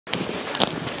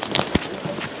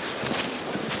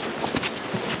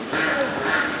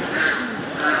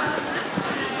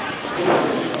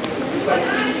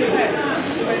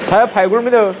还有排骨没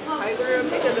得？排骨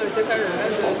没得了，这个热了。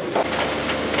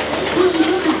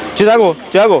就这个，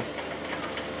就这个。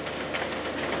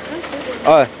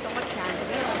哎。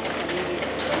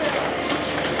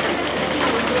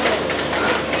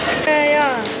哎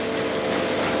呀，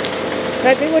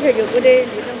那这个这就不得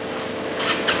那种。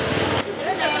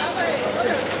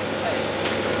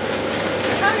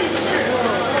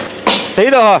谁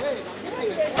的哈？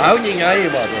好宁安逸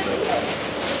吧，这是。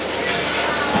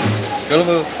够了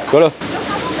不？够了。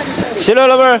谢了，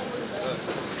老板儿。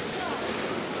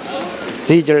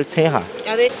这一件称一下。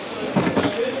要得。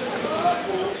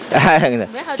哎，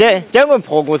这我们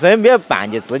婆过生没有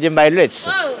办，就自己买点来吃。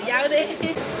哦，要得。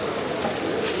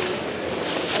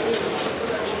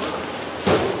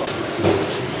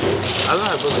那个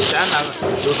还不是简单，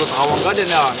就是大王街的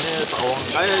了。你大王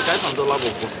街上头哪个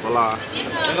不是啦？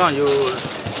香港有10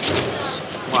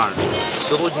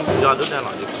多斤骨架都在那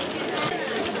里。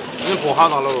你婆好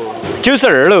大喽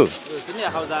？92喽。身体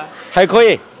好噻？还可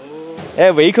以。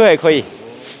哎，胃口还可以。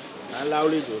那老的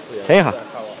就是要。称一下。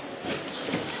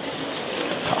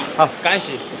好，感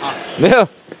谢啊。没有，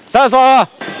上来说啊。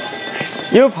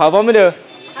有泡泡没得？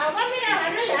泡泡没得，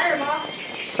还是128。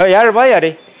还有128要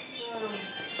的。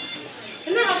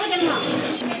现在好多钱嘛？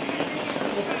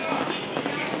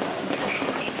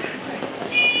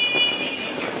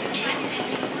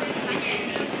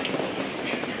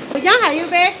回家还有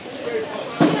呗。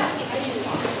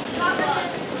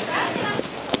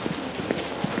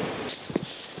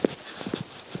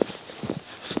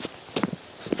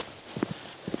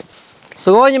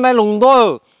四哥，你买弄多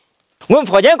哦。我们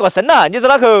婆家过生了，你在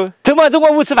哪口？走嘛，走我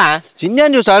屋吃饭。今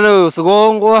天就算了，四哥，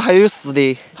我还有事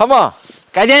的。好嘛，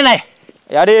该点来。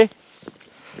要的。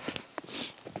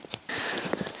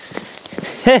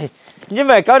嘿，你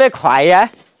们搞得快呀！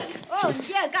哦，你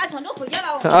也赶上都回家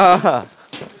了。啊。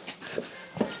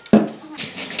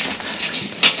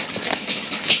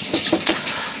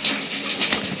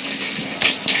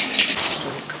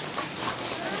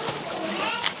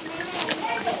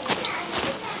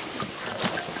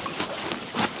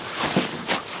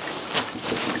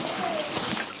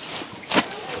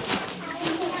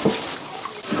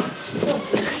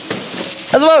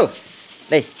儿子们，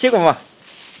来起个嘛！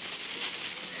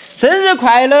生日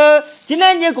快乐！今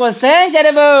天你过生，晓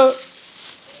得不？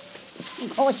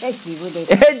我先记不得。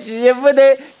记不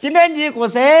得。今天你过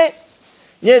生，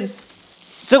你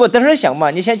这个等会儿像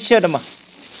嘛？你先起来的嘛，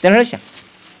等会儿像。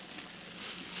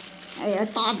哎呀，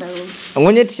打斗。我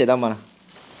给你提到嘛，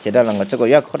提到那个这个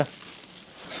也可了。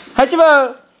好吃不？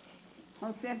好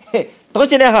吃。嘿，多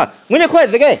吃点哈，我给你筷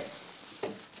子给。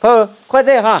好，筷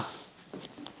子哈。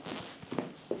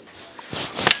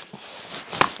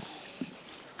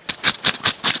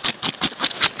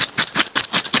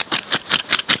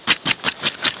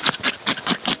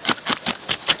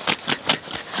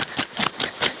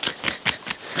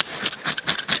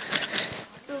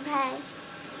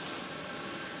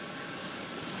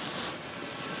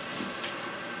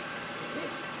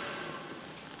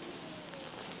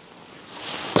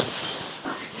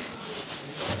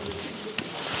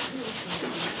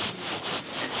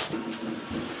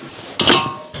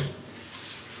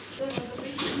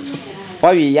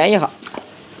把鱼腌一下，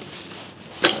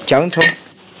姜葱、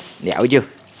料酒、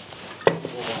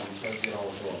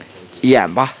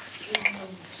盐巴。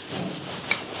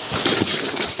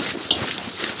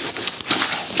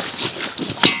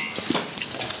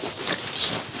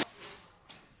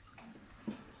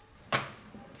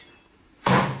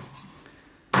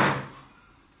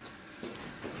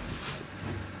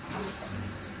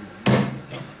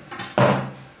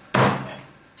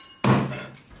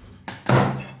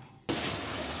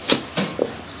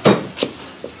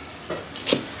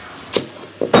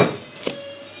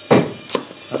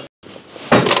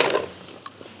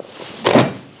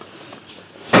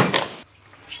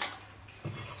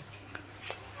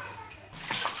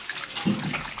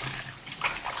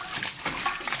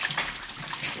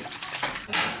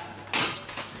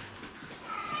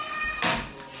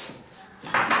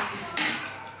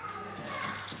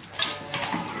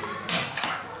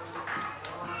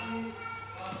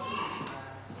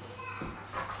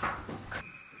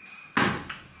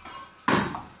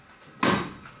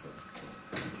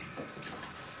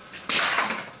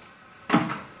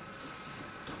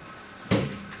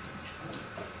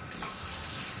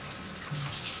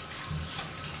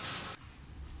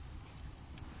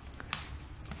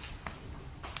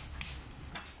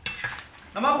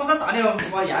那么火烧大了，我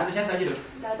把鸭子先烧起头。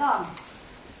来到。